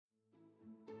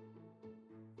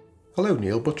Hello,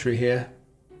 Neil Buttery here.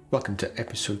 Welcome to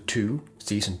episode 2,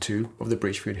 season 2 of the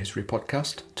British Food History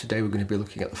podcast. Today we're going to be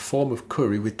looking at the Forme of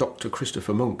Cury with Dr.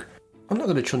 Christopher Monk. I'm not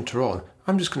going to chunter on,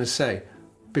 I'm just going to say,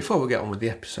 before we get on with the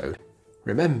episode,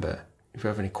 remember, if you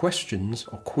have any questions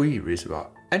or queries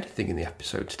about anything in the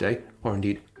episode today, or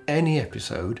indeed any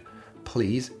episode,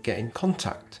 please get in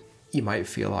contact. You might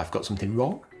feel I've got something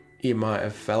wrong. You might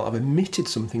have felt I've omitted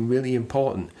something really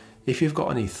important. If you've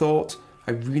got any thoughts,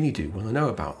 I really do want to know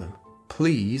about them.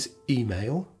 Please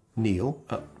email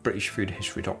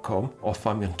neil@britishfoodhistory.com or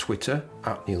find me on Twitter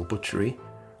 @neilbuttery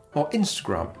or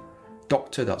Instagram,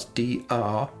 that's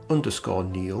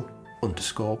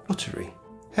Dr_Neil_Buttery.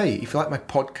 Hey, if you like my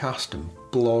podcast and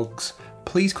blogs,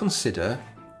 please consider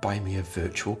buying me a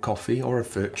virtual coffee or a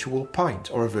virtual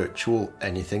pint or a virtual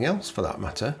anything else for that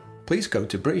matter. Please go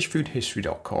to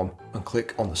britishfoodhistory.com and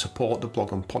click on the Support the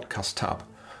Blog and Podcast tab.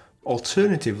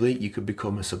 Alternatively, you could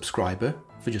become a subscriber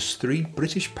for just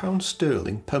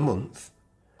 £3 per month.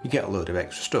 You get a load of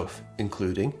extra stuff,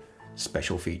 including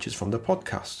special features from the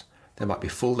podcast. There might be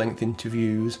full-length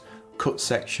interviews, cut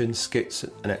sections, skits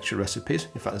and extra recipes.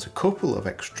 In fact, there's a couple of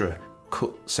extra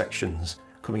cut sections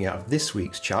coming out of this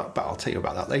week's chat, but I'll tell you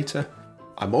about that later.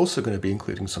 I'm also going to be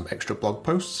including some extra blog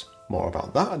posts, more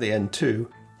about that at the end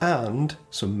too, and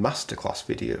some masterclass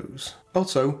videos.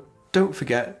 Also, don't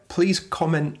forget, please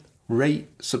comment, rate,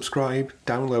 subscribe,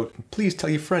 download, and please tell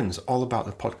your friends all about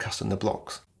the podcast and the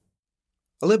blogs.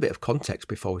 A little bit of context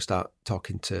before we start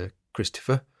talking to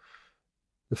Christopher.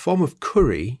 The Forme of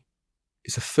Cury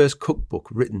is the first cookbook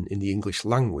written in the English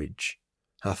language.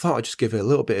 And I thought I'd just give it a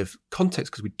little bit of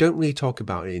context because we don't really talk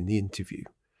about it in the interview.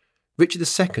 Richard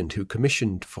II, who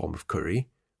commissioned Forme of Cury,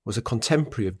 was a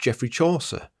contemporary of Geoffrey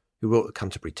Chaucer, who wrote the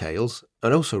Canterbury Tales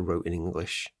and also wrote in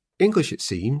English. English, it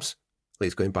seems, at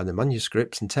least going by the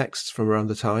manuscripts and texts from around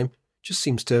the time, just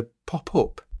seems to pop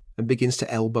up and begins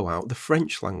to elbow out the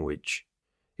French language.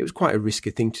 It was quite a risky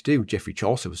thing to do. Geoffrey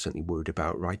Chaucer was certainly worried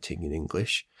about writing in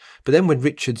English. But then when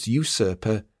Richard's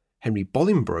usurper, Henry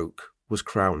Bolingbroke, was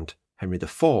crowned Henry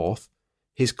IV,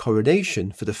 his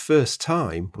coronation for the first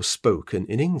time was spoken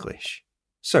in English.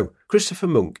 So, Christopher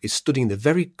Monk is studying the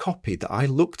very copy that I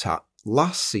looked at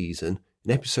last season in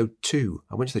episode 2.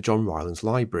 I went to the John Rylands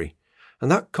library.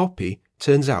 And that copy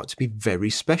turns out to be very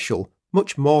special,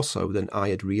 much more so than I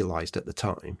had realised at the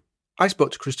time. I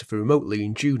spoke to Christopher remotely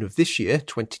in June of this year,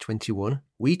 2021.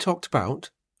 We talked about,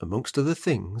 amongst other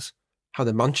things, how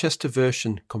the Manchester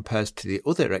version compares to the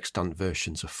other extant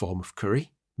versions of Forme of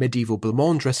Cury, medieval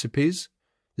blancmange recipes,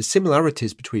 the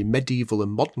similarities between medieval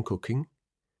and modern cooking.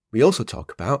 We also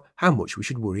talk about how much we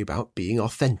should worry about being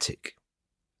authentic.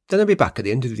 Then I'll be back at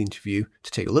the end of the interview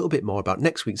to tell you a little bit more about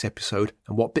next week's episode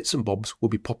and what bits and bobs will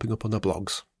be popping up on the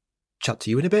blogs. Chat to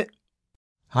you in a bit.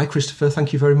 Hi Christopher,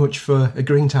 thank you very much for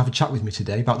agreeing to have a chat with me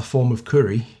today about the Forme of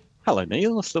Cury. Hello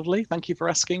Neil, that's lovely. Thank you for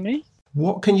asking me.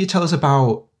 What can you tell us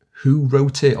about who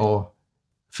wrote it or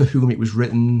for whom it was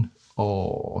written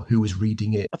or who was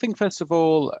reading it? I think first of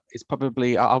all, it's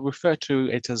probably, I'll refer to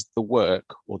it as the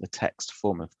work or the text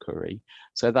Forme of Cury.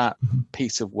 So that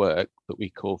piece of work that we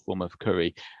call Forme of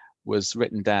Cury was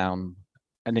written down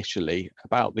initially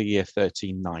about the year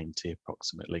 1390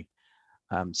 approximately.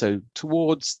 So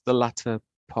towards the latter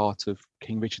part of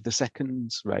King Richard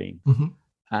II's reign.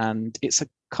 And it's a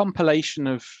compilation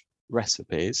of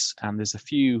recipes, and there's a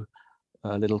few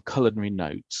little culinary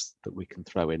notes that we can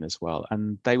throw in as well.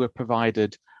 And they were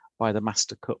provided by the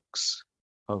master cooks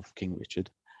of King Richard.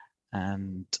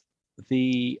 And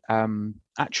the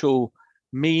actual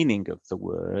meaning of the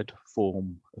word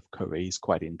Forme of Cury is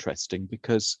quite interesting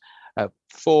because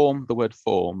form, the word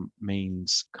form,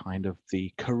 means kind of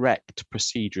the correct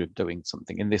procedure of doing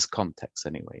something. In this context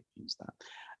anyway, it means that.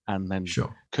 And then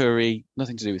curry,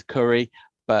 nothing to do with curry,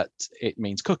 but it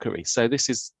means cookery. So this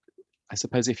is, I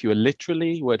suppose, if you were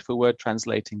literally word for word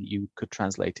translating, you could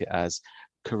translate it as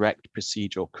correct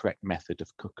procedure or correct method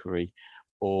of cookery,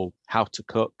 or how to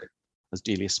cook, as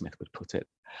Delia Smith would put it.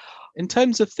 In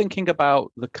terms of thinking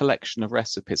about the collection of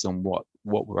recipes and what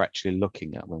we're actually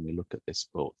looking at when we look at this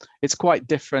book, it's quite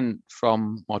different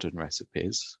from modern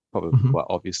recipes, probably quite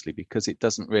obviously, because it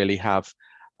doesn't really have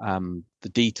the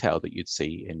detail that you'd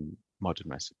see in modern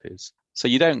recipes. So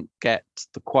you don't get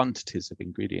the quantities of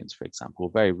ingredients, for example,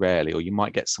 very rarely, or you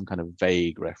might get some kind of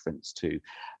vague reference to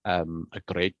a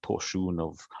great portion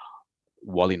of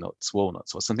walnuts,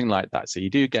 or something like that. So you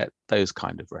do get those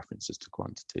kind of references to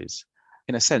quantities.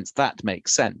 In a sense, that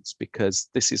makes sense because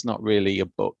this is not really a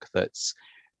book that's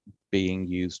being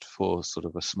used for sort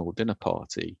of a small dinner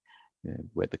party.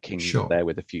 where the king's Sure. there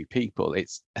with a few people.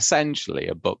 It's essentially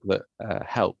a book that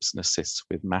helps and assists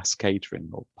with mass catering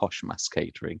or posh mass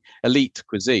catering, elite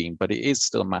cuisine, but it is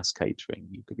still mass catering.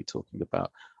 You could be talking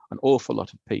about an awful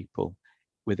lot of people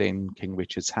within King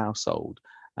Richard's household,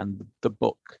 and the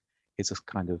book is a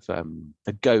kind of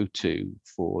a go-to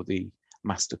for the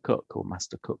master cook or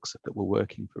master cooks that were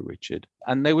working for Richard.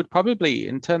 And they would probably,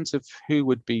 in terms of who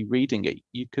would be reading it,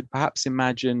 you could perhaps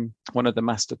imagine one of the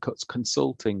master cooks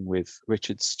consulting with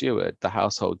Richard's steward, the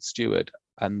household steward,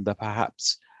 and they're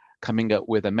perhaps coming up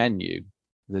with a menu,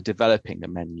 they're developing a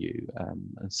menu.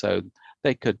 And so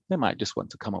they might just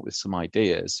want to come up with some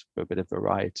ideas for a bit of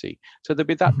variety. So there'd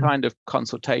be that kind of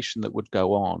consultation that would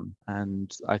go on.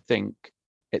 And I think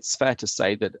it's fair to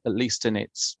say that at least in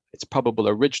its probable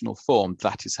original form,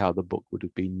 that is how the book would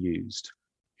have been used.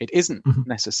 It isn't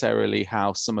necessarily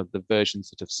how some of the versions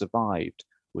that have survived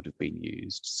would have been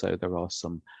used. So there are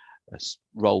some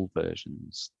roll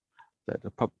versions that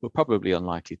were probably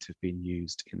unlikely to have been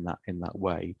used in that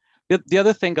way. The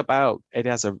other thing about it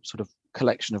has a sort of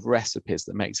collection of recipes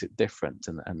that makes it different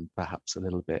and perhaps a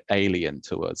little bit alien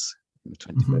to us in the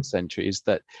 21st century is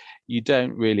that you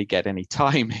don't really get any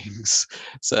timings.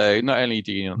 So not only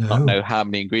do you not know how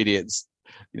many ingredients,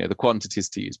 the quantities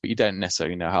to use, but you don't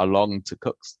necessarily know how long to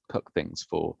cook things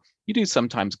for. You do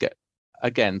sometimes get,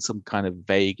 again, some kind of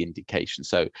vague indication.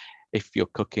 So if you're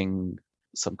cooking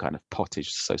some kind of pottage,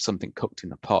 so something cooked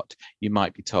in a pot, you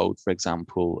might be told, for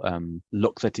example,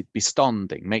 look that it be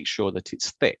standing, make sure that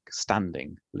it's thick,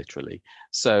 standing, literally.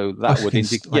 So that would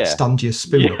indicate, stand your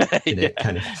spoon up in it,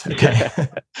 kind of. Okay.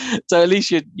 So at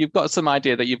least you've got some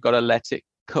idea that you've got to let it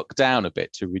cook down a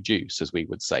bit to reduce, as we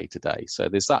would say today. So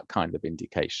there's that kind of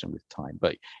indication with time,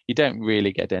 but you don't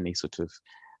really get any sort of,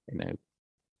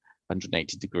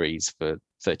 180 degrees for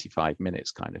 35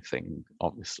 minutes kind of thing,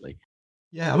 obviously.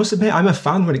 Yeah, I must admit, I'm a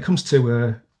fan when it comes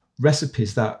to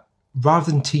recipes that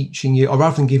rather than teaching you, or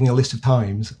rather than giving a list of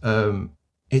times,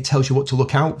 it tells you what to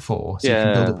look out for. So you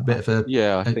can build up a bit of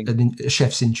a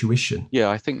chef's intuition. Yeah,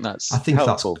 I think that's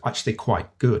helpful. That's actually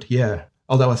quite good, yeah.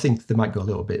 Although I think they might go a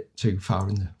little bit too far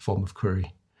in the Forme of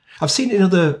Cury. I've seen it in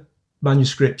other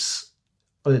manuscripts,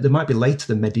 they might be later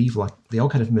than medieval, like they all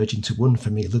kind of merge into one for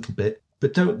me a little bit.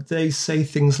 But don't they say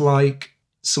things like,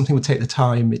 something would take the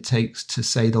time it takes to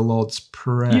say the Lord's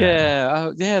Prayer?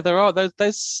 There are.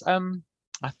 There's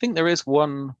I think there is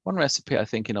one recipe, I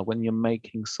think, when you're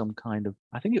making some kind of,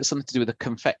 I think it was something to do with a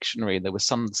confectionery, and there was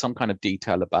some kind of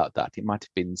detail about that. It might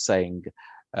have been saying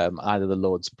either the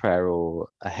Lord's Prayer or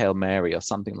a Hail Mary or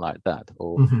something like that.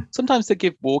 Or sometimes they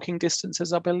give walking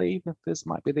distances, I believe. This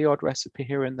might be the odd recipe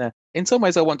here and there. In some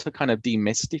ways, I want to kind of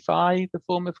demystify the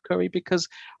Forme of Cury because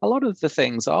a lot of the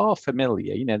things are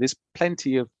familiar. There's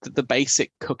plenty of the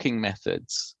basic cooking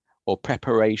methods or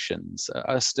preparations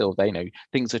are still,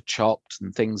 things are chopped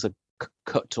and things are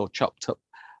cut or chopped up.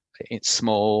 It's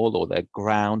small, or they're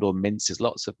ground or minced. There's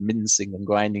lots of mincing and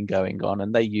grinding going on,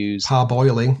 and they use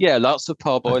parboiling. Yeah, lots of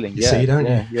parboiling. You see, don't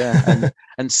you? Yeah,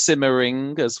 and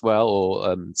simmering as well,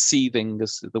 or seething,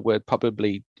 as the word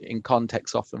probably in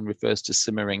context often refers to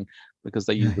simmering because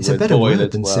they use the word better boil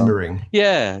word than well. simmering.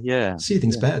 Yeah.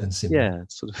 Seething's better than simmering. Yeah,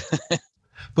 sort of.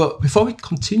 But before we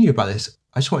continue about this,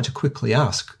 I just wanted to quickly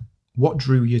ask, what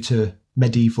drew you to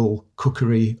medieval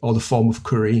cookery or the Forme of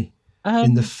Cury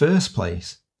in the first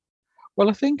place? Well,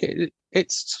 I think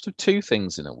it's sort of two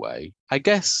things in a way. I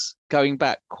guess going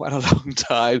back quite a long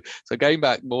time, so going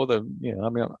back more than,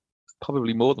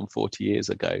 probably more than 40 years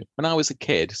ago, when I was a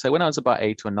kid. So when I was about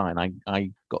 8 or 9,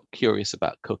 I got curious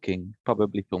about cooking,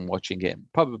 probably from watching it,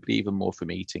 probably even more from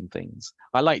eating things.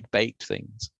 I liked baked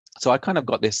things. So I kind of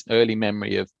got this early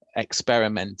memory of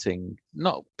experimenting,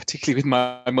 not particularly with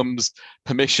my mum's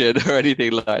permission or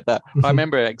anything like that. But I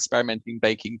remember experimenting,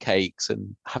 baking cakes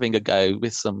and having a go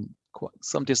with some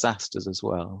disasters as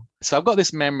well. So I've got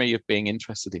this memory of being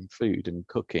interested in food and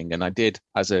cooking. And I did,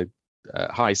 as a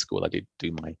high school, I did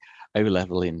do my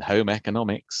O-level in home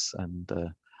economics. And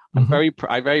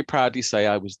I very proudly say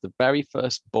I was the very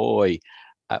first boy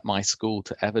at my school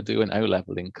to ever do an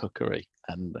O-level in cookery.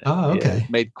 And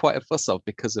made quite a fuss of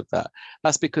because of that.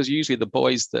 That's because usually the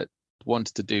boys that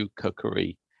wanted to do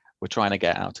cookery were trying to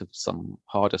get out of some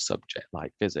harder subject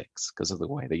like physics because of the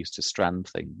way they used to strand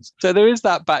things. So there is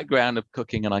that background of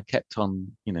cooking, and I kept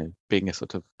on, being a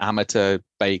sort of amateur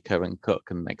baker and cook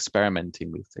and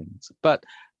experimenting with things. But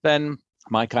then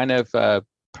my kind of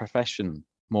profession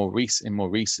in more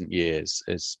recent years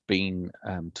has been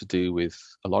to do with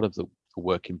a lot of the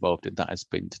work involved in that has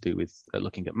been to do with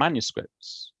looking at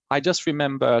manuscripts I just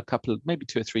remember maybe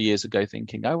 2 or 3 years ago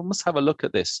thinking, I must have a look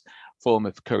at this form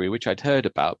of Cury, which I'd heard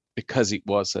about because it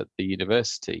was at the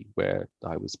university where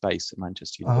I was based at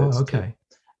Manchester Oh, University. okay.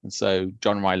 And so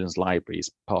John Rylands Library is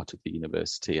part of the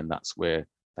university, and that's where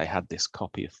they had this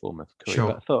copy of Forme of Cury. Sure.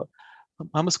 But I thought,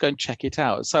 I must go and check it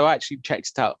out. So I actually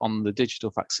checked it out on the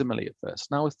digital facsimile at first.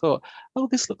 And I thought, oh,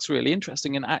 this looks really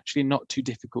interesting and actually not too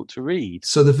difficult to read.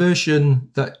 So the version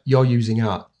that you're using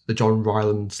at the John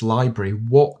Rylands Library,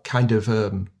 what kind of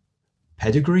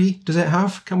pedigree does it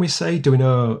have, can we say? Do we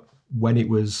know when it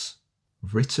was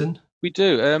written? We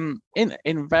do.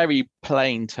 In very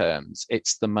plain terms,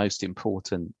 it's the most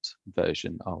important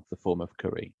version of the Forme of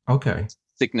Cury. Okay.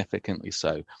 Significantly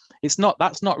so.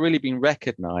 That's not really been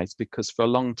recognized, because for a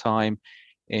long time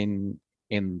in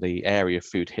the area of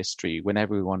food history, when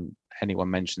anyone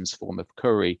mentions Forme of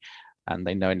Cury and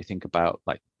they know anything about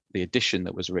like the edition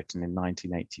that was written in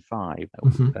 1985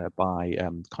 by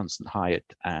Constance Hyatt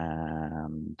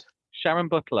and Sharon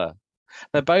Butler,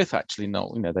 they're both actually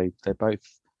not, they both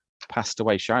passed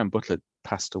away. Sharon Butler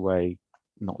passed away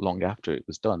not long after it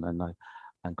was done,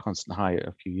 and Constance Hyatt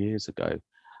a few years ago.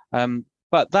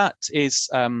 But that is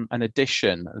an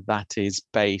edition that is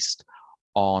based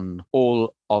on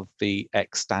all of the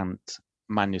extant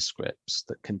manuscripts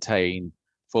that contain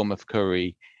Forme of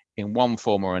Cury in one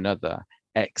form or another,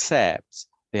 except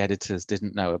the editors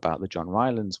didn't know about the John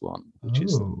Rylands one,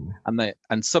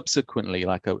 and subsequently,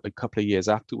 like a couple of years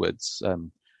afterwards,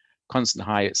 Constance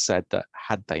Hyatt said that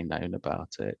had they known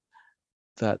about it,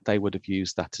 that they would have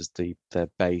used that as their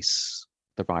base,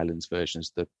 the Rylands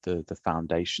versions, the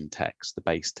foundation text, the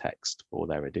base text for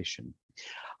their edition.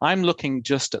 I'm looking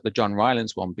just at the John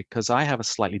Rylands one because I have a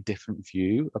slightly different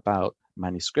view about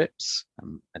manuscripts,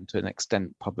 and to an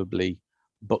extent probably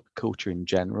book culture in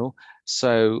general.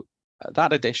 So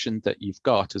that edition that you've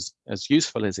got, as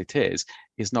useful as it is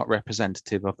not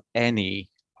representative of any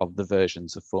of the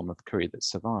versions of Forme of Cury that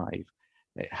survive.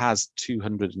 It has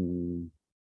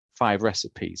 205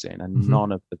 recipes in, and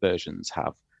none of the versions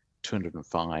have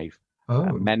 205.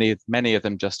 Many of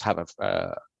them just have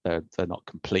they're not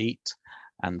complete,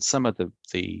 and some of the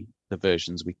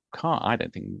versions we can't. I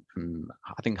don't think.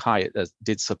 I think Hyatt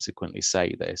did subsequently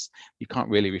say this. You can't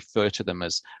really refer to them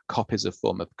as copies of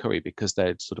Forme of Cury because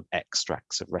they're sort of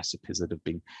extracts of recipes that have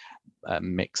been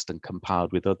mixed and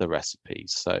compiled with other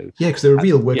recipes. So because they're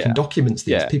real working documents.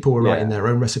 People were writing their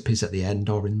own recipes at the end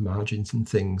or in margins and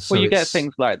things. So you get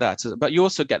things like that, but you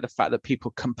also get the fact that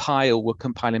people were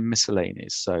compiling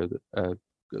miscellanies. So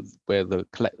where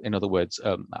in other words,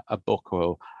 a book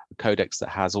or a codex that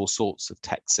has all sorts of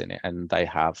texts in it, and they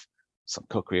have some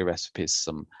cookery recipes,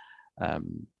 some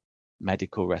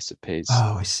medical recipes,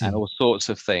 and all sorts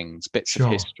of things, bits of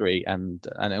history, and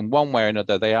in one way or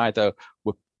another, they either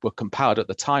were compiled at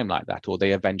the time like that, or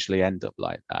they eventually end up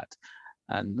like that.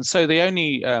 And so the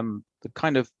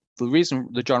reason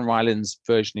the John Rylands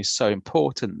version is so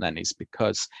important then is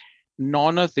because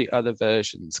none of the other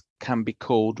versions can be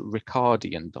called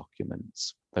Ricardian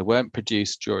documents. They weren't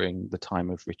produced during the time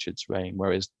of Richard's reign,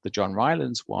 whereas the John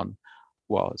Rylands one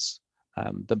was.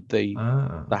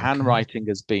 The handwriting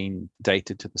has been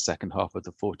dated to the second half of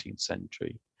the 14th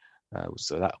century.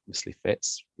 So that obviously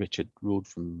fits. Richard ruled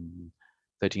from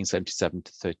 1377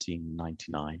 to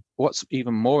 1399. What's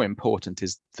even more important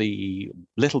is the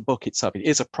little book itself. It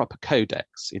is a proper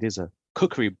codex. It is a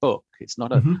cookery book. It's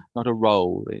not a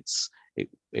roll. It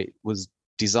was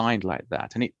designed like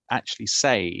that, and it actually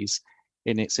says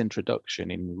in its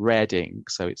introduction in red ink,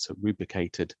 so it's a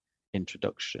rubricated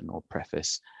introduction or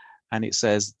preface, and it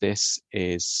says this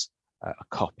is a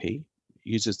copy. It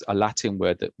uses a Latin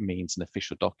word that means an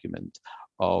official document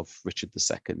of Richard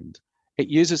II. It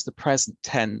uses the present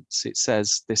tense. It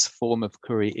says this Forme of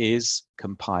Cury is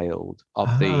compiled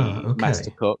of the master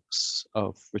cooks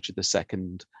of Richard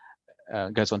II.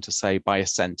 Goes on to say by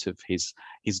assent of his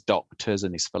doctors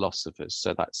and his philosophers.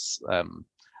 So that's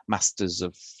masters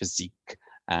of physique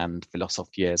and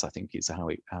philosophiers, I think is how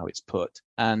it's put.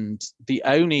 And the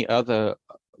only other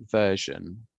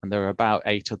version, and there are about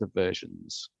 8 other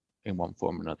versions in one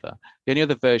form or another, the only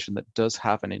other version that does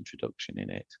have an introduction in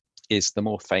it is the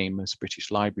more famous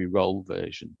British Library roll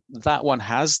version. That one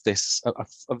has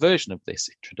a version of this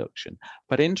introduction,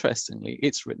 but interestingly,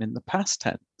 it's written in the past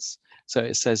tense. So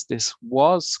it says this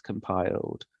was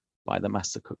compiled by the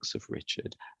master cooks of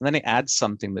Richard. And then it adds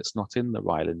something that's not in the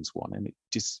Rylands one, and it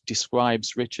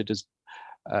describes Richard as,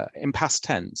 in past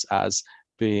tense, as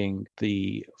being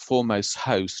the foremost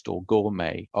host or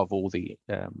gourmet of all the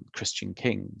Christian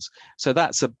kings. So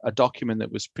that's a document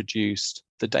that was produced.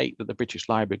 The date that the British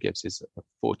Library gives is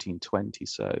 1420,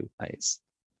 so it's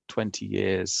 20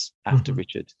 years after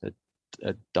Richard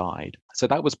had died. So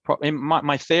that was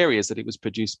my theory is that it was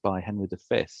produced by Henry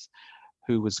V,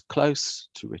 who was close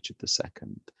to Richard II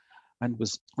and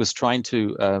was trying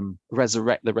to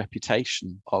resurrect the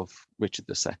reputation of Richard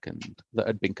II that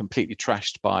had been completely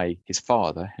trashed by his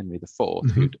father, Henry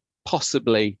IV, who'd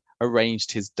possibly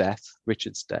arranged his death,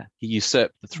 Richard's death. He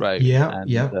usurped the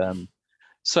throne.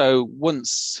 So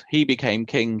once he became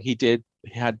king, he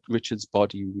had Richard's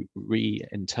body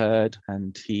reinterred,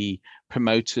 and he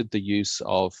promoted the use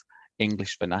of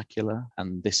English vernacular.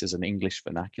 And this is an English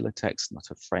vernacular text, not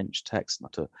a French text,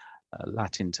 not a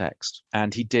Latin text.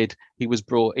 And he was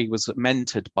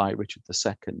mentored by Richard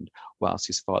II whilst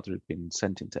his father had been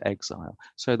sent into exile.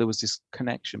 So there was this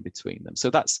connection between them. So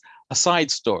that's a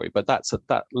side story, but that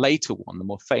later one, the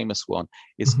more famous one,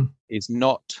 is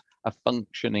not a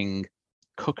functioning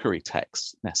cookery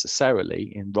text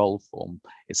necessarily in roll form.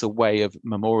 It's a way of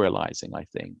memorializing, I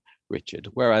think, Richard.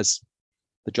 Whereas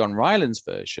the John Rylands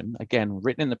version, again,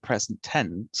 written in the present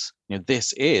tense,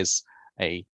 this is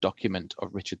a document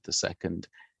of Richard II,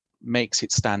 makes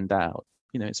it stand out.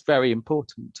 It's very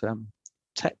important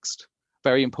text,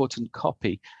 very important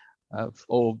copy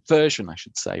or version, I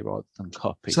should say, rather than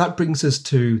copy. So that brings us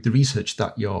to the research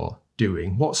that you're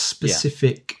doing. What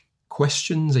specific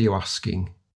questions are you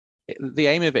asking? The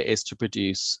aim of it is to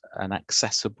produce an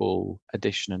accessible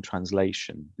edition and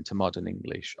translation into modern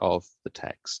English of the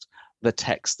text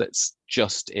that's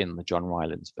just in the John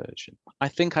Rylands version. I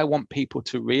think I want people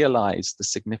to realise the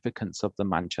significance of the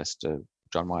Manchester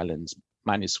John Rylands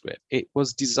manuscript. It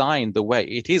was designed the way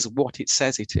it is, what it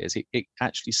says it is. It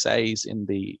actually says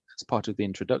as part of the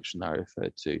introduction I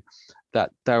referred to,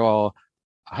 that there are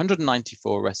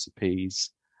 194 recipes,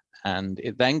 and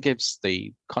it then gives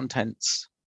the contents,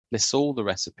 lists all the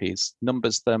recipes,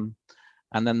 numbers them,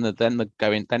 and then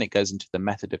it goes into the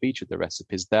method of each of the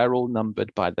recipes. They're all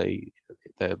numbered by the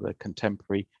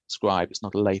contemporary scribe. It's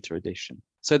not a later edition.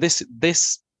 So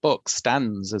this book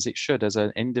stands as it should, as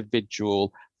an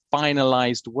individual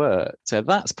finalized work. So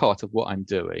that's part of what I'm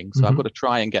doing. So I've got to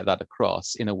try and get that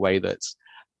across in a way that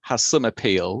has some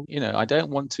appeal. I don't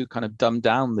want to kind of dumb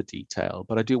down the detail,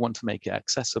 but I do want to make it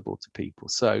accessible to people.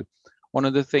 So one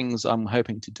of the things I'm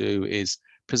hoping to do is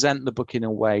present the book in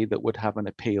a way that would have an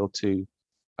appeal to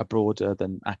a broader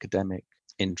than academic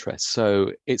interest.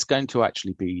 So it's going to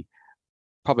actually be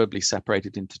probably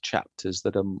separated into chapters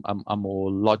that are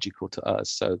more logical to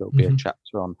us. So there'll be a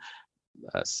chapter on,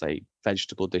 say,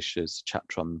 vegetable dishes,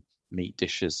 chapter on meat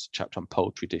dishes, chapter on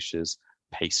poultry dishes,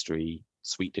 pastry,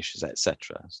 sweet dishes,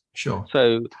 etc. Sure.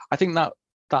 So I think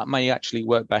that may actually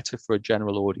work better for a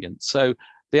general audience. So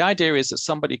the idea is that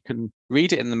somebody can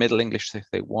read it in the Middle English if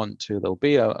they want to. There'll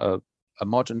be a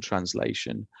modern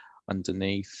translation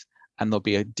underneath, and there'll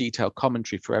be a detailed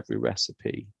commentary for every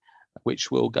recipe,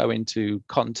 which will go into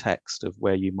context of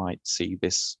where you might see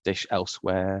this dish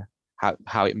elsewhere,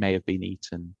 how it may have been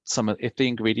eaten. If the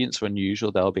ingredients are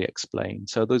unusual, they'll be explained.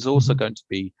 So there's also going to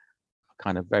be a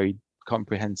kind of very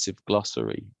comprehensive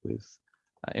glossary with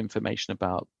information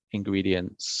about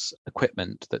ingredients,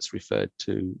 equipment that's referred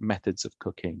to, methods of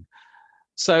cooking.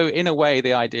 So in a way,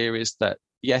 the idea is that,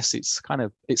 yes,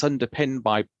 it's underpinned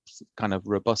by kind of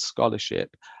robust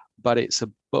scholarship, but it's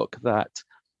a book that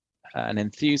an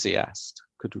enthusiast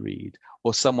could read,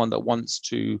 or someone that wants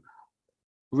to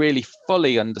really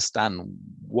fully understand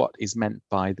what is meant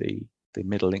by the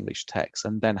Middle English text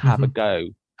and then have a go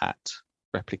at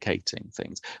replicating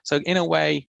things. So in a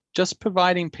way, just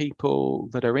providing people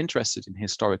that are interested in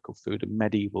historical food and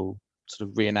medieval sort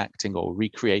of reenacting or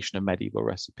recreation of medieval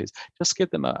recipes, just give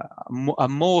them a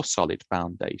more solid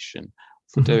foundation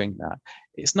for doing that.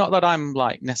 It's not that I'm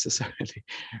like necessarily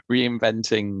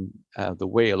reinventing the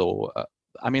wheel, or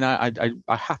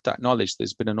I have to acknowledge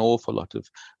there's been an awful lot of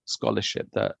scholarship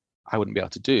that I wouldn't be able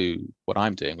to do what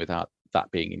I'm doing without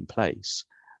that being in place.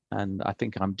 And I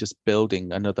think I'm just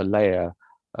building another layer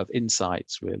of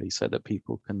insights, really, so that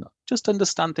people can just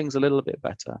understand things a little bit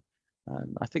better.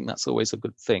 And I think that's always a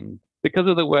good thing. Because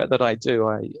of the work that I do,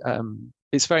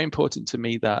 it's very important to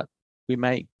me that we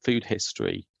make food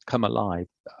history come alive.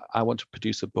 I want to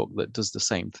produce a book that does the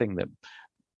same thing,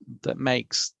 that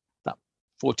makes that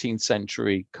 14th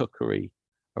century cookery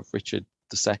of Richard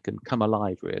II come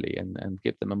alive, really, and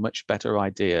give them a much better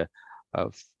idea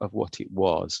of what it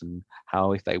was and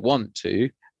how, if they want to,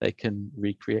 they can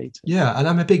recreate it. Yeah, and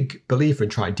I'm a big believer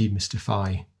in trying to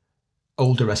demystify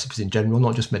older recipes in general,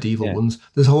 not just medieval ones.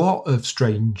 There's a lot of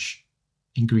strange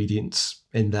ingredients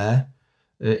in there,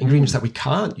 ingredients that we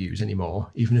can't use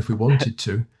anymore, even if we wanted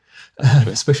to,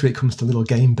 especially when it comes to little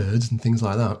game birds and things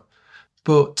like that.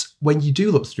 But when you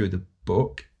do look through the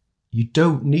book, you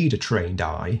don't need a trained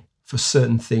eye for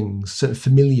certain things, certain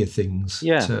familiar things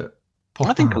to pop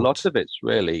I think out. a lot of it's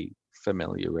really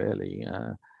familiar, really.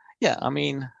 I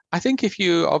mean, I think if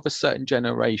you're of a certain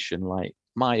generation, like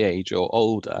my age or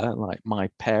older, like my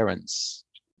parents'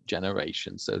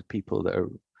 generation, so people that are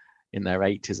in their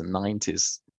 80s and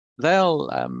 90s, they'll,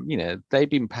 they've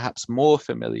been perhaps more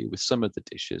familiar with some of the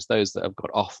dishes. Those that have got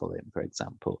offal in, for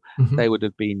example, they would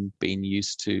have been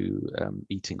used to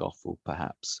eating offal,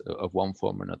 perhaps of one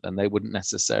form or another, and they wouldn't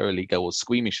necessarily go all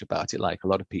squeamish about it like a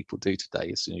lot of people do today.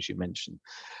 As soon as you mention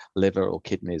liver or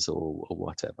kidneys or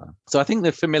whatever, so I think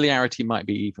the familiarity might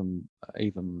be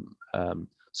even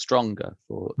stronger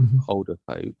for older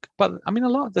folk. But I mean, a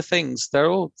lot of the things, they're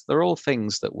all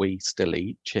things that we still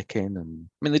eat. Chicken, and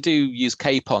I mean, they do use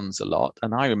capons a lot,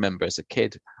 and I remember as a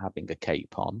kid having a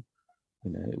capon.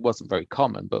 It wasn't very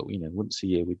common, but once a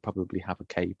year we'd probably have a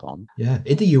capon. Yeah,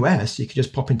 in the US you could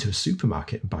just pop into a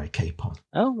supermarket and buy a capon.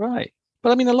 Oh, right.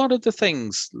 But I mean, a lot of the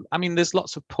things, I mean, there's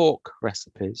lots of pork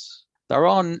recipes.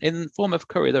 In Forme of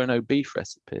Cury, there are no beef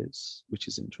recipes, which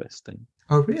is interesting.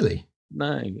 Oh, really?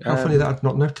 No. How funny that I'd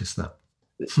not noticed that.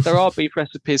 There are beef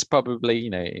recipes probably,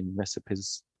 in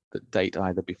recipes that date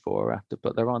either before or after,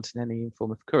 but there aren't in any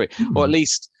Forme of Cury. Or at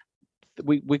least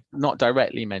we not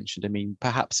directly mentioned. I mean,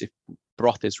 perhaps if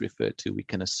broth is referred to, we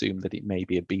can assume that it may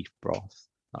be a beef broth,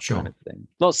 that kind of thing.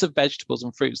 Lots of vegetables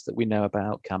and fruits that we know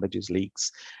about: cabbages,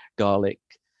 leeks, garlic,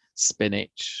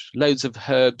 spinach, loads of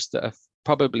herbs that are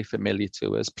probably familiar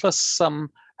to us, plus some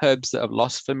herbs that have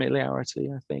lost familiarity,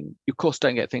 I think. You, of course,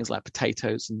 don't get things like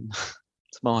potatoes and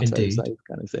tomatoes, those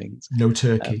kind of things. No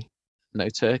turkey. No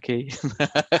turkey.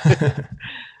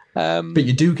 But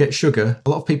you do get sugar. A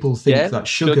lot of people think that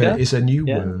sugar is a new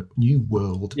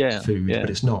world food, but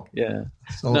it's not. Yeah.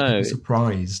 So I'm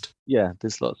surprised. Yeah,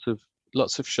 there's lots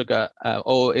of sugar.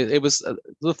 It was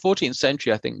the 14th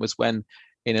century, I think, was when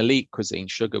in elite cuisine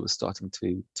sugar was starting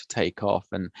to take off,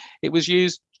 and it was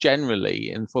used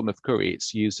generally in the Forme of Cury.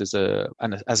 It's used as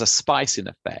a spice in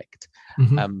effect,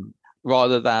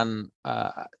 rather than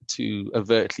to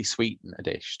overtly sweeten a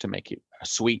dish to make it a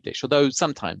sweet dish, although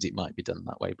sometimes it might be done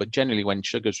that way. But generally, when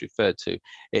sugar is referred to,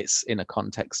 it's in a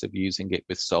context of using it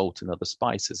with salt and other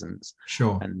spices.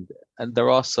 And there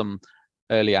are some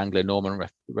early Anglo-Norman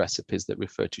recipes that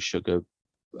refer to sugar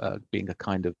being a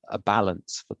kind of a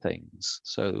balance for things,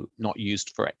 so not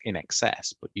used in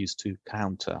excess, but used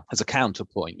as a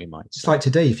counterpoint, we might say. It's like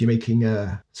today, if you're making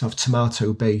a sort of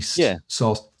tomato-based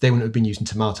sauce, they wouldn't have been using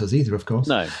tomatoes either, of course.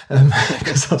 No,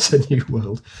 because that's a new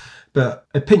world. But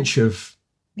a pinch of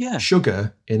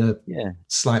sugar in a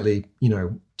slightly,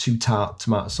 too tart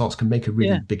tomato sauce can make a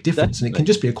really big difference, definitely. And it can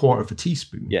just be a quarter of a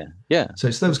teaspoon. So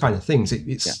it's those kind of things.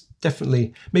 It's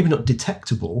definitely maybe not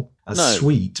detectable as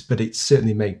sweet, but it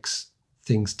certainly makes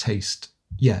things taste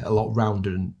a lot rounder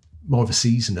and more of a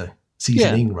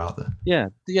seasoning rather.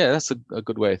 That's a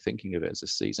good way of thinking of it, as a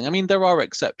seasoning. I mean, there are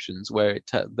exceptions where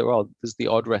there's the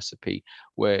odd recipe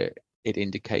where it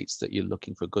indicates that you're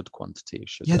looking for a good quantity of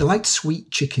sugar. They liked sweet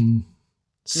chicken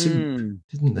soup,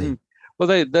 didn't they? Well,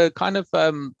 the kind of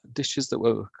dishes that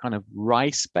were kind of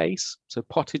rice based, so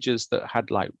pottages that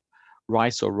had like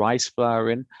rice or rice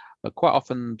flour in. But quite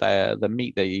often the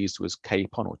meat they used was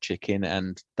capon or chicken,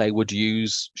 and they would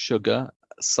use sugar.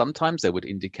 Sometimes they would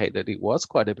indicate that it was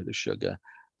quite a bit of sugar,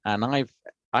 and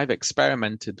I've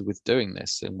experimented with doing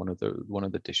this in one of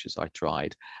the dishes I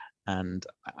tried, and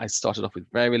I started off with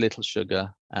very little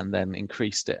sugar and then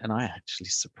increased it, and I actually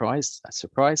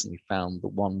surprisingly found the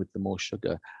one with the more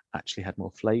sugar actually had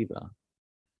more flavor.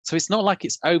 So it's not like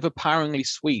it's overpoweringly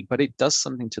sweet, but it does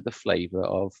something to the flavor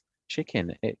of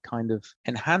chicken. It kind of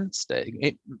enhanced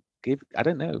it. I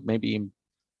don't know, maybe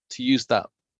to use that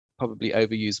probably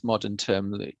overused modern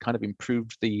term, it kind of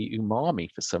improved the umami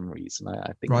for some reason.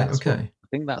 I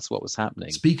think that's what was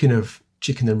happening. Speaking of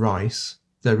chicken and rice,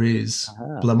 there is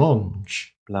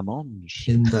blancmange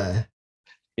in there.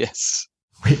 Yes.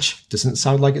 Which doesn't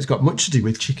sound like it's got much to do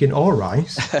with chicken or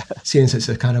rice, seeing as it's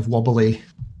a kind of wobbly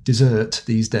dessert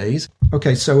these days.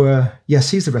 Okay, so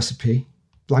here's the recipe.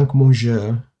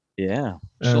 Blancmange. Yeah.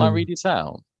 Shall I read it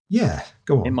out? Yeah,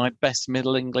 go on. In my best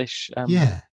Middle English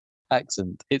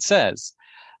accent. It says,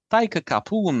 take a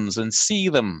capons and see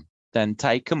them, then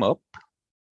take them up,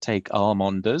 take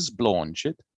almonds, blanch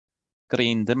it,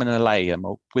 grind them and lay them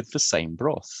up with the same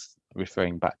broth,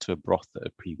 referring back to a broth that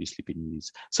had previously been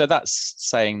used. So that's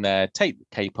saying there, take the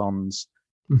capons,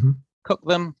 cook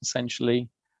them, essentially,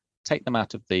 take them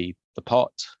out of the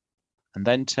pot, and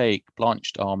then take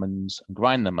blanched almonds and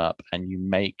grind them up, and you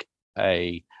make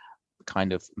a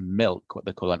kind of milk, what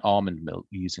they call an almond milk,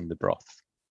 using the broth.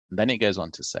 And then it goes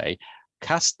on to say,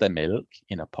 cast the milk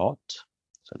in a pot.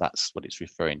 So that's what it's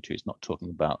referring to. It's not talking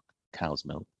about cow's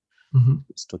milk.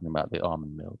 It's talking about the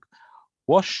almond milk.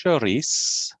 Wash your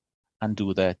rice and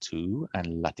do there too,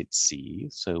 and let it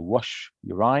seethe. So wash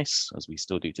your rice, as we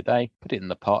still do today, put it in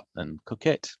the pot and cook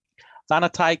it. Then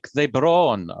take the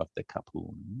brawn of the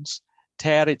capons,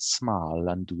 tear it small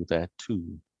and do there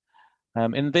too.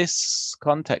 In this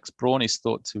context, brawn is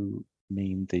thought to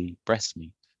mean the breast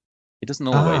meat. It doesn't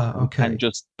always. It can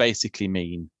just basically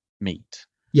mean meat.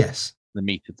 Yes, the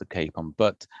meat of the capon.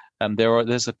 But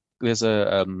there's a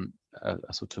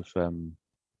sort of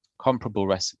comparable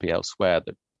recipe elsewhere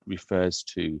that refers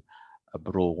to a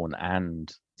brawn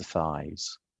and the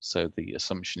thighs. So the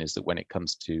assumption is that when it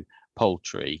comes to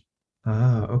poultry,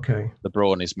 the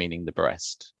brawn is meaning the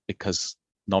breast, because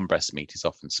non-breast meat is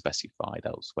often specified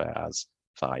elsewhere as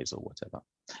thighs or whatever.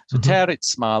 So tear it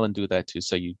small and do there too.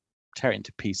 So you tear it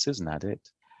into pieces and add it.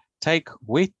 Take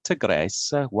wheat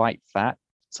graisse, white fat.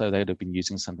 So they'd have been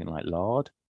using something like lard,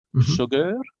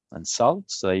 sugar and salt.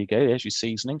 So there you go. There's your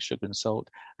seasoning, sugar and salt,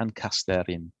 and cast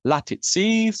therein. Let it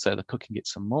seethe, so they're cooking it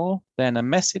some more. Then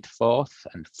mess it forth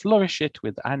and flourish it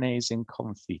with anise in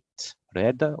confit,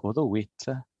 red or the wheat,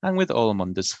 and with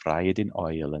almonds fried in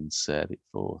oil, and serve it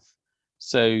forth.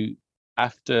 So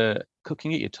after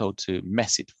cooking it, you're told to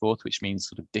mess it forth, which means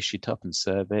sort of dish it up and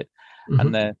serve it.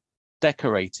 And they're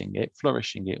decorating it,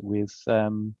 flourishing it with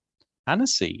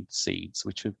aniseed seeds,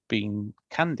 which have been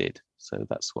candied. So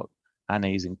that's what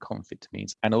anise in confit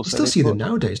means. And also, you still see them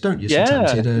nowadays, don't you?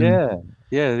 Yeah.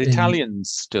 The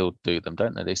Italians still do them,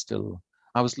 don't they? They still.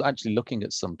 I was actually looking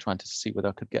at some, trying to see whether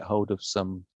I could get hold of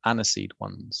some aniseed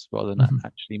ones rather than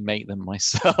actually make them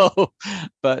myself.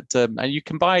 But and you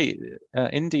can buy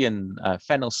Indian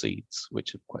fennel seeds,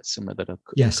 which are quite similar. That are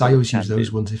yes, I always use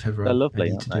those ones if ever they're lovely,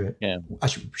 I need to do it. Yeah, I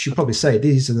should probably say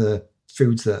these are the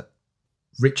foods that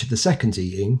Richard II's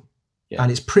eating,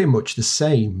 and it's pretty much the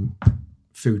same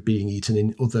food being eaten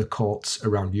in other courts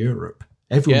around Europe.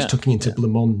 Everyone's tucking into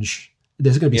blancmange.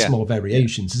 There's going to be small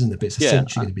variations, isn't there? But it's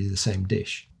essentially going to be the same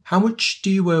dish. How much do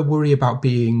you worry about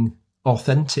being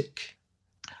authentic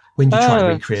when you try to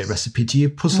recreate a recipe? Do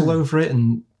you puzzle over it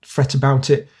and fret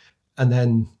about it? And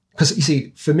then, because you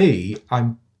see, for me,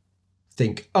 I'm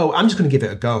just going to give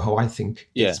it a go how I think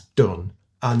it's done,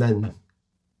 and then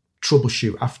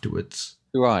troubleshoot afterwards.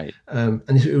 Right. And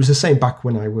it was the same back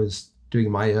when I was doing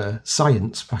my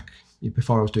science back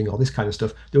before I was doing all this kind of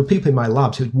stuff. There were people in my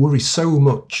labs who would worry so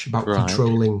much about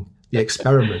controlling the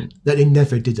experiment that they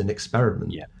never did an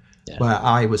experiment. Yeah. Where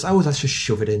I was, let's just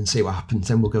shove it in, see what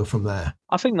happens, and we'll go from there.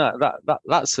 I think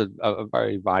that's a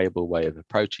very viable way of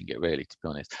approaching it, really, to be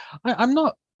honest. I'm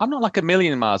not like a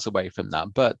million miles away from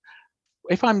that, but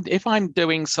if I'm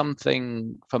doing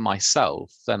something for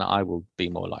myself, then I will be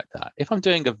more like that. If I'm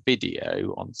doing a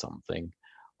video on something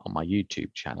on my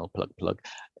YouTube channel, plug,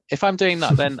 if I'm doing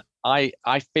that, then I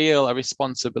feel a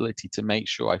responsibility to make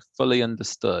sure I fully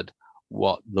understood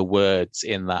what the words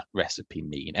in that recipe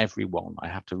mean. Every one, I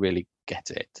have to really get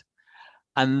it.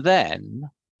 And then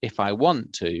if I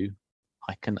want to,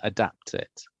 I can adapt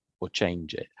it or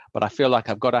change it. But I feel like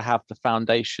I've got to have the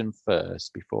foundation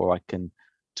first before I can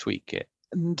tweak it.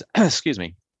 And excuse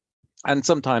me. And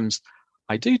sometimes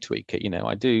I do tweak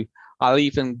it, I'll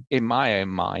even, in my own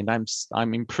mind,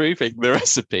 I'm improving the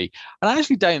recipe. And I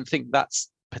actually don't think that's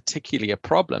particularly a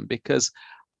problem, because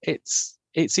it's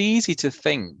easy to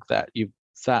think that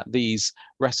these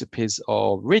recipes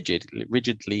are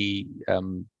rigidly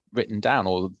written down,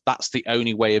 or that's the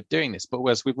only way of doing this. But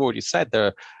as we've already said,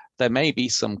 there may be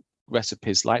some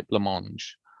recipes like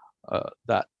blancmange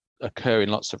that occur in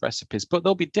lots of recipes, but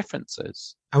there'll be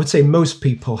differences. I would say most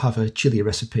people have a chili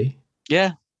recipe.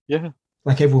 Yeah.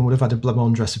 Like everyone would have had a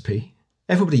blancmange recipe.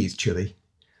 Everybody eats chili.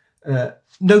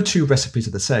 No two recipes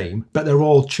are the same, but they're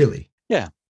all chili. Yeah.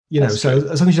 So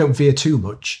as long as you don't veer too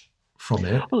much from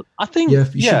it, well, I think you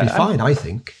should be fine, I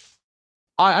think.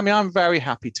 I mean, I'm very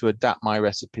happy to adapt my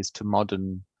recipes to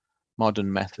modern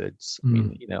methods. I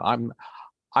mean,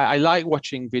 I like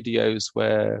watching videos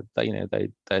where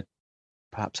they're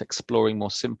perhaps exploring more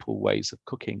simple ways of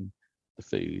cooking the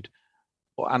food,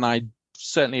 and I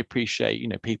certainly appreciate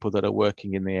people that are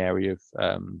working in the area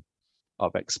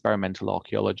of experimental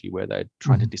archaeology, where they're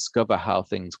trying to discover how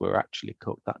things were actually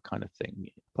cooked, that kind of thing.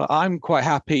 But I'm quite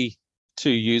happy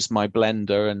to use my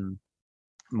blender and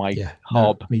my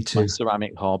hob, my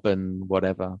ceramic hob and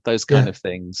whatever, those kind of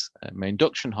things. My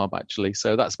induction hob, actually.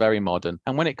 So that's very modern.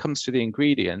 And when it comes to the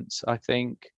ingredients, I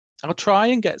think I'll try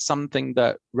and get something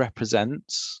that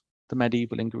represents the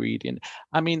medieval ingredient.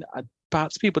 I mean,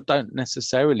 perhaps people don't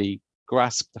necessarily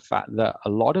grasp the fact that a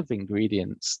lot of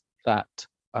ingredients that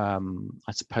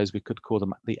I suppose we could call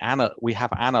them we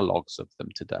have analogues of them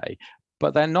today,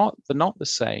 but they're not the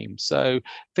same. So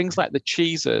things like the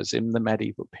cheeses in the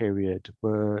medieval period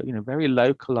were, very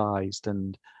localized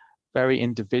and very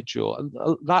individual,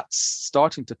 and that's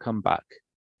starting to come back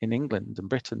in England and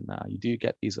Britain now. You do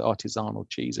get these artisanal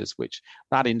cheeses, which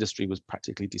that industry was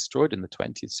practically destroyed in the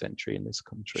 20th century in this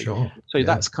country. Sure. So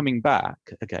that's coming back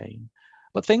again.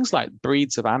 But things like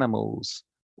breeds of animals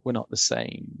were not the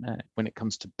same. When it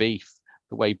comes to beef,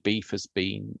 the way beef has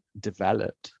been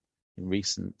developed in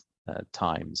recent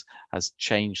times has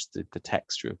changed the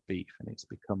texture of beef, and it's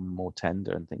become more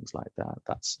tender and things like that.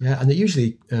 And they're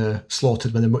usually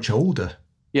slaughtered when they're much older.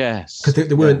 Yes. Because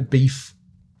they weren't beef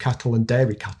cattle and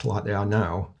dairy cattle like they are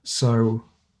now. So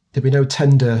there'd be no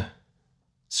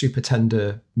super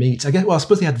tender meat. I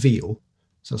suppose they had veal.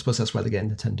 So I suppose that's where they're getting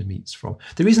the tender meats from.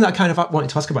 The reason that I kind of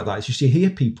wanted to ask about that is just you hear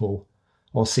people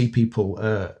or see people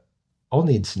on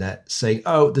the internet saying,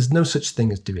 oh, there's no such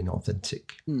thing as doing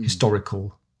authentic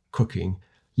historical cooking.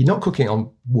 You're not cooking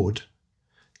on wood.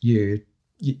 You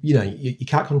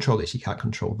can't control this, you can't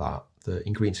control that. The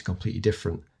ingredients are completely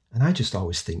different. And I just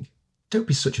always think, don't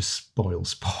be such a spoil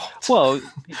sport. Well,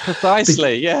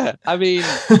 precisely, yeah. I mean,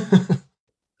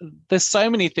 there's so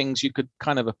many things you could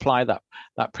kind of apply that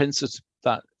principle,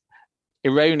 that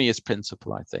erroneous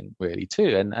principle, I think, really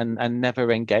too, and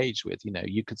never engage with.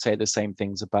 You could say the same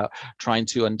things about trying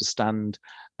to understand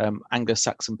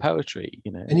Anglo-Saxon poetry.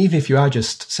 And even if you are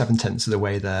just 7/10 of the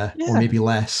way there, or maybe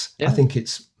less, I think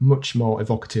it's much more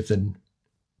evocative than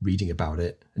reading about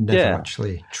it and never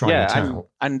actually trying it out.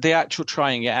 And the actual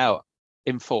trying it out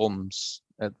informs.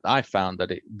 I found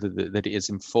that it has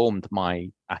informed my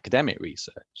academic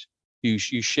research.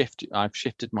 I've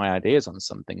shifted my ideas on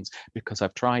some things because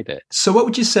I've tried it. So what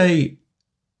would you say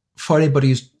for anybody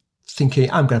who's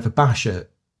thinking, I'm going to have a bash at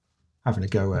having a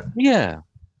go at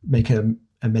making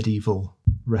a medieval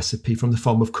recipe from the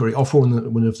Forme of Cury or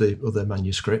from one of the other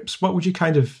manuscripts? What would you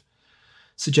kind of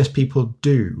suggest people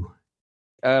do?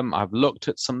 I've looked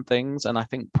at some things, and I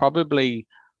think probably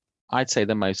I'd say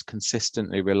the most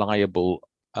consistently reliable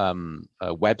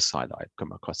website that I've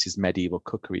come across is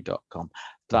medievalcookery.com.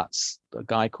 That's a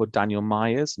guy called Daniel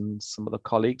Myers and some of the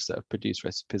colleagues that have produced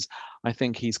recipes. I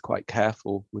think he's quite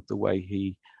careful with the way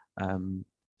he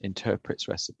interprets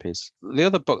recipes. The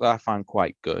other book that I found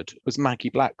quite good was Maggie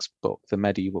Black's book, The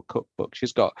Medieval Cookbook.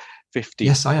 She's got 50.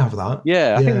 Yes, I have that.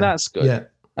 Yeah, I think that's good. Yeah.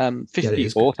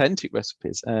 50 authentic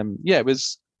recipes. It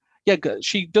was. Yeah,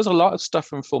 she does a lot of stuff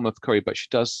from Forme of Cury, but she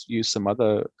does use some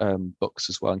other books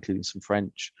as well, including some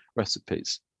French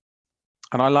recipes.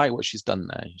 And I like what she's done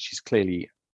there. She's clearly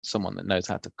someone that knows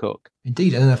how to cook.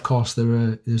 Indeed, and of course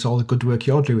there's all the good work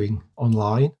you're doing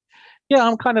online. Yeah,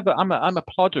 I'm a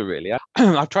plodder really.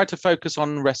 I've tried to focus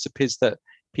on recipes that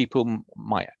people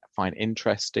might find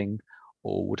interesting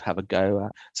or would have a go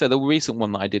at. So the recent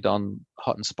one that I did on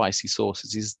hot and spicy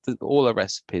sauces is all the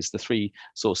recipes, the 3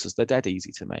 sauces, they're dead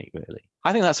easy to make, really.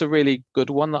 I think that's a really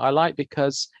good one that I like,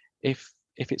 because if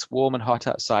it's warm and hot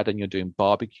outside and you're doing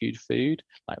barbecued food,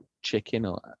 like chicken,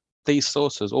 or these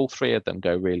sauces, all 3 of them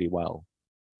go really well.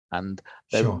 And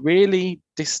they're really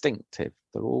distinctive.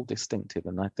 They're all distinctive.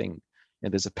 And I think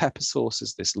there's a pepper sauce,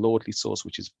 there's this lordly sauce,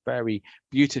 which is very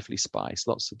beautifully spiced,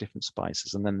 lots of different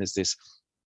spices. And then there's this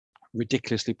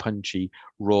ridiculously punchy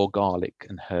raw garlic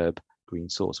and herb green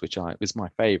sauce, which is my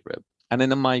favorite. And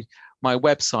then on my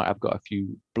website, I've got a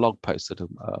few blog posts that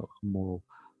are more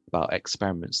about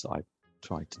experiments that I've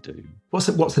tried to do. What's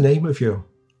the name of your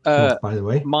blog, by the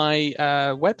way? My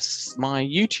my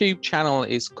YouTube channel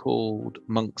is called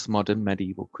Monk's Modern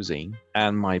Medieval Cuisine,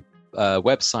 and my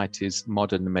website is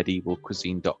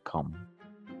modernmedievalcuisine.com.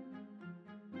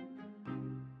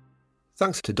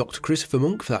 Thanks to Dr. Christopher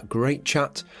Monk for that great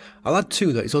chat. I'll add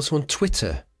too that he's also on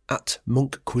Twitter at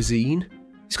Monk Cuisine.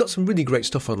 He's got some really great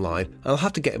stuff online, and I'll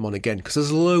have to get him on again because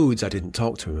there's loads I didn't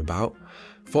talk to him about.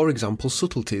 For example,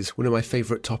 subtleties, one of my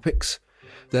favourite topics.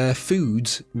 They're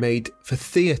foods made for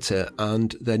theatre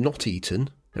and they're not eaten.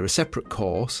 They're a separate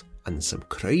course, and some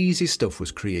crazy stuff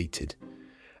was created.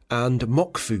 And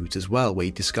mock foods as well, where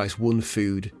he disguised one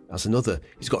food as another.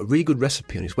 He's got a really good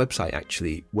recipe on his website,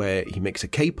 actually, where he makes a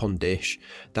capon dish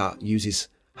that uses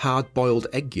hard-boiled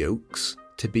egg yolks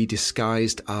to be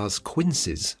disguised as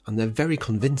quinces, and they're very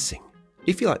convincing.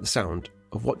 If you like the sound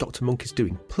of what Dr. Monk is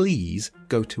doing, please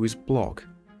go to his blog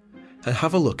and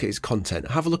have a look at his content,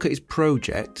 have a look at his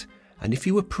project, and if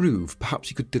you approve, perhaps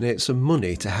you could donate some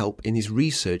money to help in his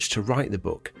research to write the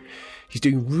book. He's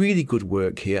doing really good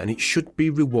work here, and it should be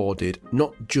rewarded,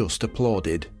 not just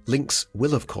applauded. Links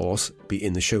will, of course, be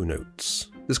in the show notes.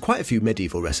 There's quite a few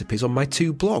medieval recipes on my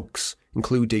 2 blogs.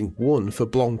 including one for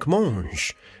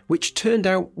blancmange, which turned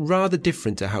out rather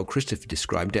different to how Christopher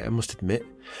described it, I must admit.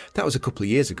 That was a couple of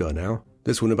years ago now.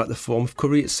 There's one about the form of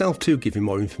curry itself too, giving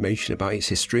more information about its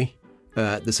history.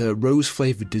 There's a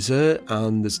rose-flavoured dessert,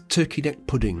 and there's turkey neck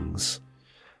puddings.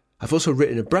 I've also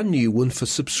written a brand new one for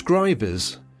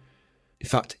subscribers. In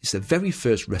fact, it's the very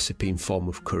first recipe in form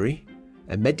of curry,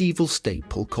 a medieval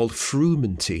staple called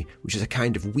frumenty, which is a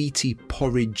kind of wheaty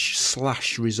porridge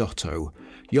 / risotto.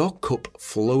 Your cup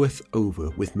floweth over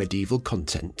with medieval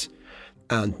content.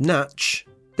 And natch,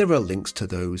 there are links to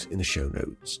those in the show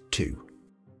notes too.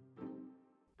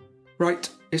 Right,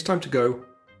 it's time to go.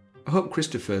 I hope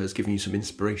Christopher has given you some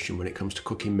inspiration when it comes to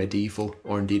cooking medieval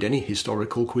or indeed any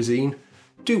historical cuisine.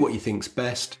 Do what you think's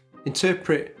best,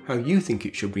 interpret how you think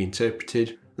it should be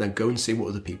interpreted, then go and see what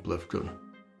other people have done.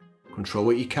 Control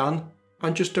what you can,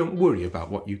 and just don't worry about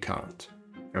what you can't.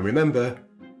 And remember,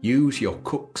 use your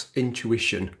cook's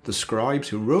intuition. The scribes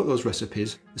who wrote those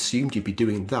recipes assumed you'd be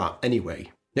doing that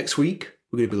anyway. Next week,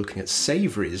 we're going to be looking at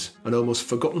savouries, an almost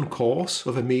forgotten course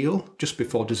of a meal just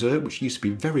before dessert, which used to be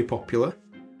very popular.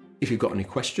 If you've got any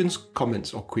questions,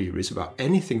 comments or queries about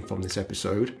anything from this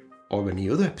episode, or any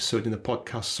other episode in the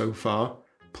podcast so far,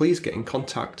 please get in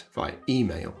contact via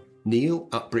email,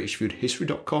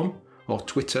 neil@britishfoodhistory.com, or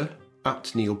Twitter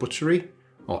 @neilbuttery,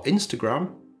 or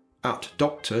Instagram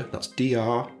 @doctor, that's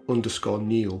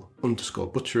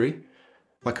dr_neil_buttery.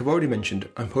 Like I've already mentioned,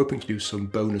 I'm hoping to do some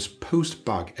bonus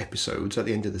post-bag episodes at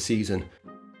the end of the season.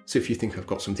 So if you think I've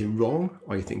got something wrong,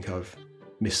 or you think I've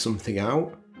missed something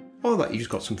out, or that you've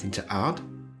got something to add,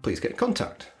 please get in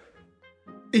contact.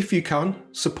 If you can,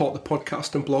 support the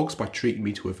podcast and blogs by treating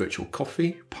me to a virtual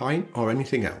coffee, pint, or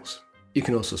anything else. You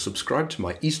can also subscribe to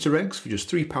my Easter eggs for just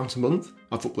 £3 a month.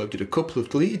 I've uploaded a couple of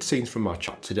deleted scenes from our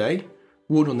chat today,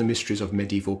 one on the mysteries of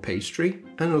medieval pastry,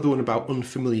 and another one about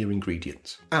unfamiliar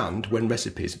ingredients, and when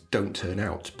recipes don't turn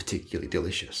out particularly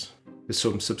delicious. There's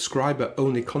some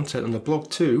subscriber-only content on the blog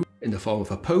too, in the form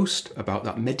of a post about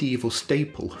that medieval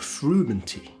staple,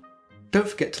 frumenty. Don't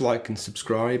forget to like and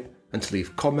subscribe, and to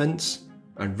leave comments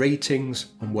and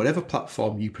ratings on whatever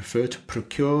platform you prefer to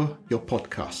procure your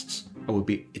podcasts. I will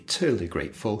be eternally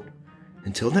grateful.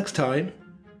 Until next time,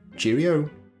 cheerio.